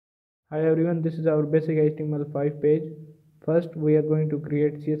Hi everyone, this is our basic HTML5 page. First, we are going to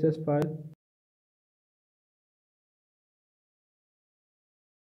create CSS file.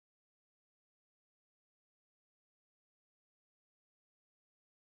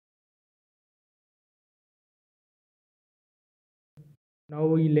 Now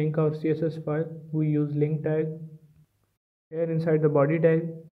we link our CSS file. We use link tag. Here inside the body tag,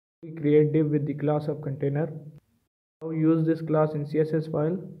 we create div with the class of container. Now use this class in CSS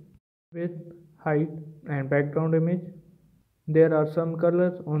file with height and background image. There are some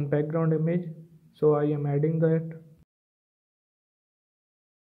colors on background image, so I am adding that.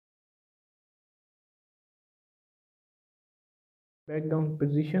 Background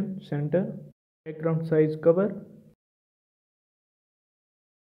position, center, background size cover.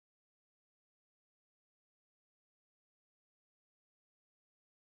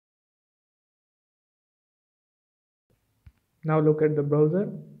 Now look at the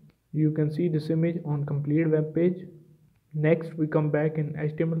browser. You can see this image on complete web page. Next, we come back in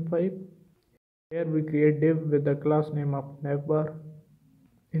HTML5. Here we create div with the class name of navbar,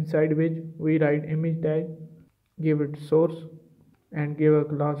 inside which we write image tag, give it source, and give a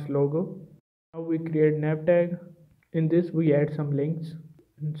class logo. Now we create nav tag. In this we add some links.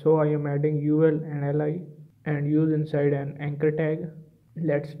 So I am adding UL and LI and use inside an anchor tag.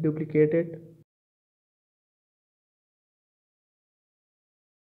 Let's duplicate it.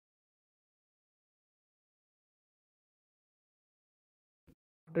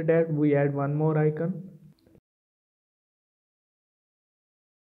 After that we add one more icon.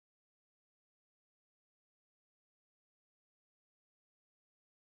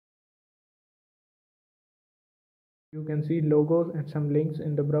 You can see logos and some links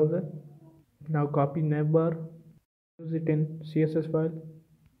in the browser. Now copy navbar, use it in CSS file.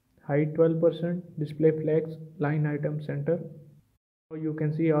 Height 12%, display flex, line item center. So you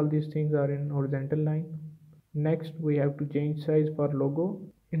can see all these things are in horizontal line. Next we have to change size for logo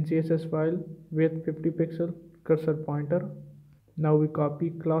in CSS file with 50 pixel cursor pointer. Now we copy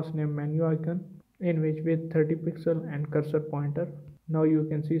class name menu icon in which with 30 pixel and cursor pointer. Now you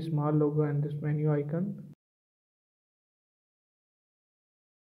can see small logo in this menu icon.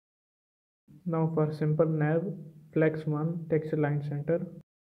 Now for simple nav, flex 1, text line center.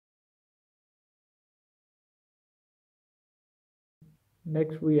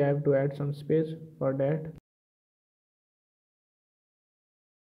 Next we have to add some space for that.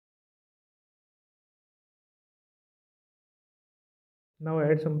 Now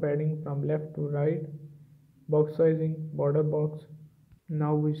add some padding from left to right. Box sizing, border box.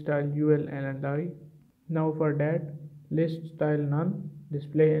 Now we style UL and LI. Now for that, list style none,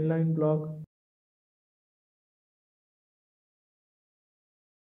 display inline block.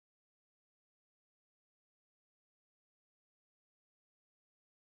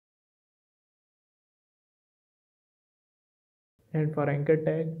 And for anchor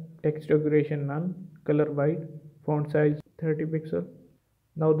tag, text decoration none, color white, font size 30 pixel.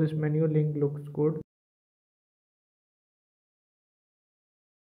 Now this menu link looks good.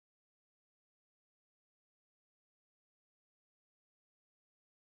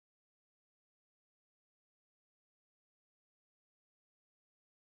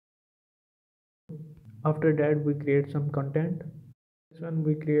 After that we create some content. This one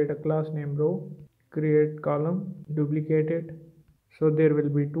we create a class name row, create column, duplicate it. So there will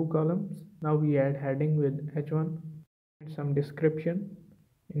be two columns. Now we add heading with h1 and some description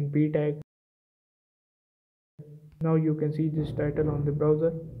in p tag. Now you can see this title on the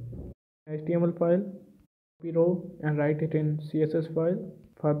browser. HTML file, copy row and write it in CSS file.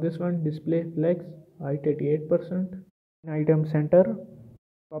 For this one, display flex height 88%, item center,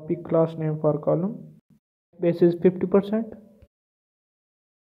 copy class name for column, base is 50%.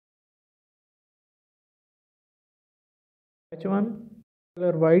 H1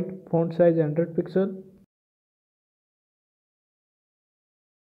 color white, font size 100 pixel.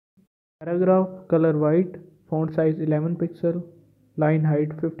 Paragraph color white, font size 11 pixel, line height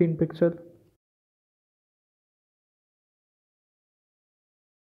 15 pixel.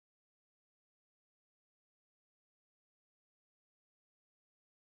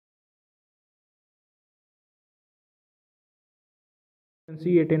 You can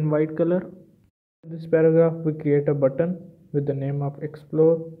see it in white color. In this paragraph we create a button with the name of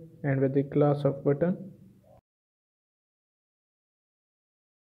explore and with the class of button.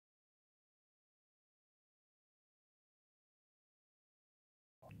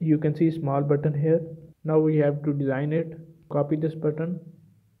 You can see small button here. Now we have to design it. Copy this button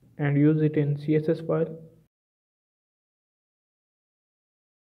and use it in CSS file.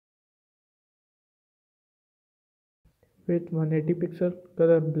 With 180 pixel,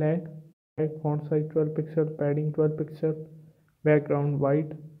 color black, font size 12 pixel, padding 12 pixel, background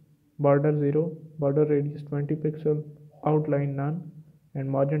white, border 0, border radius 20 pixel, outline none, and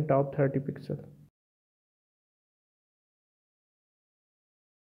margin top 30 pixel.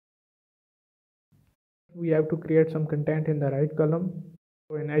 We have to create some content in the right column.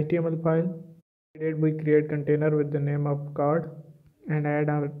 So in HTML file, we create container with the name of card and add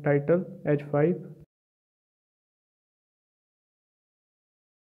our title h5,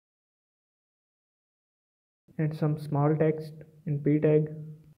 and some small text in p tag.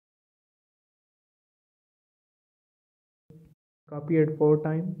 Copy it 4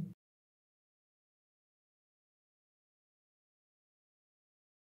 times.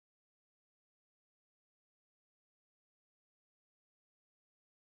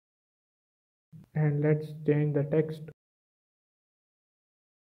 And let's change the text.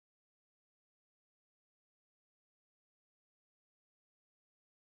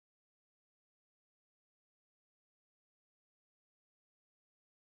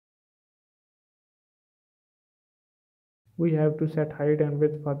 We have to set height and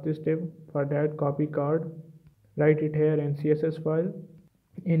width for this div. For that, copy card, write it here in CSS file,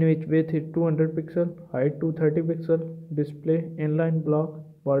 in which width is 200 pixel, height 230 pixel, display inline block,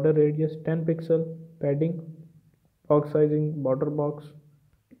 border radius 10 pixel, padding, box sizing, border box,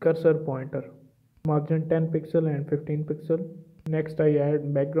 cursor pointer, margin 10 pixel and 15 pixel. Next I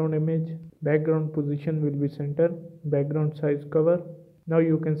add background image. Background position will be center, background size cover. Now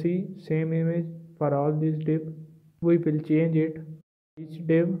you can see same image for all these div. We will change it. Each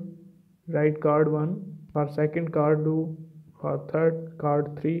div write card 1, for second card 2, for third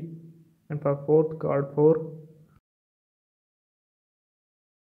card 3, and for fourth card 4.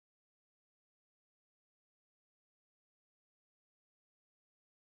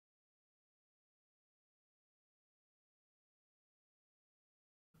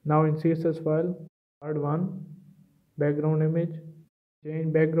 Now in CSS file, card 1, background image,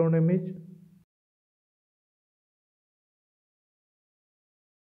 change background image.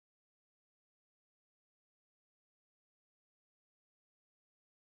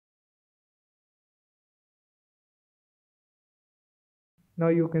 Now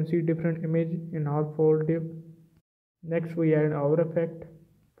you can see different image in all 4 div. Next we add our effect.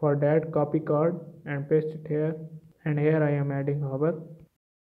 For that, copy card and paste it here, and here I am adding hover.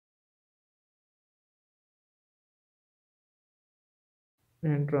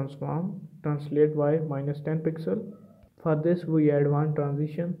 And translate y -10 pixel. For this we add one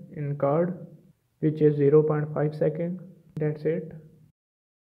transition in card which is 0.5 second. That's it.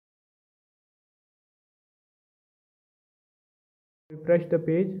 Refresh the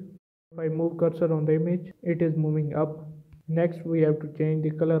page. If I move cursor on the image, it is moving up. Next we have to change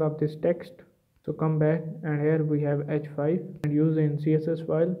the color of this text. So come back, and here we have h5, and use in CSS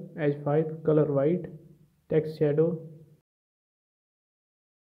file h5 color white, text shadow.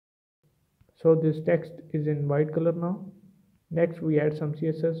 So this text is in white color now. Next we add some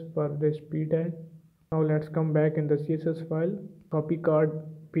CSS for this p tag. Now let's come back in the CSS file, copy card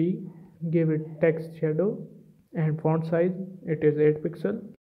p, give it text shadow, and font size it is 8 pixel.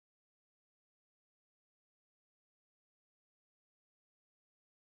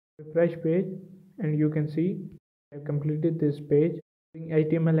 Refresh page, and you can see I have completed this page using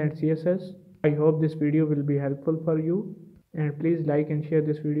HTML and CSS. I hope this video will be helpful for you, and please like and share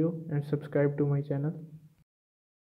this video and subscribe to my channel.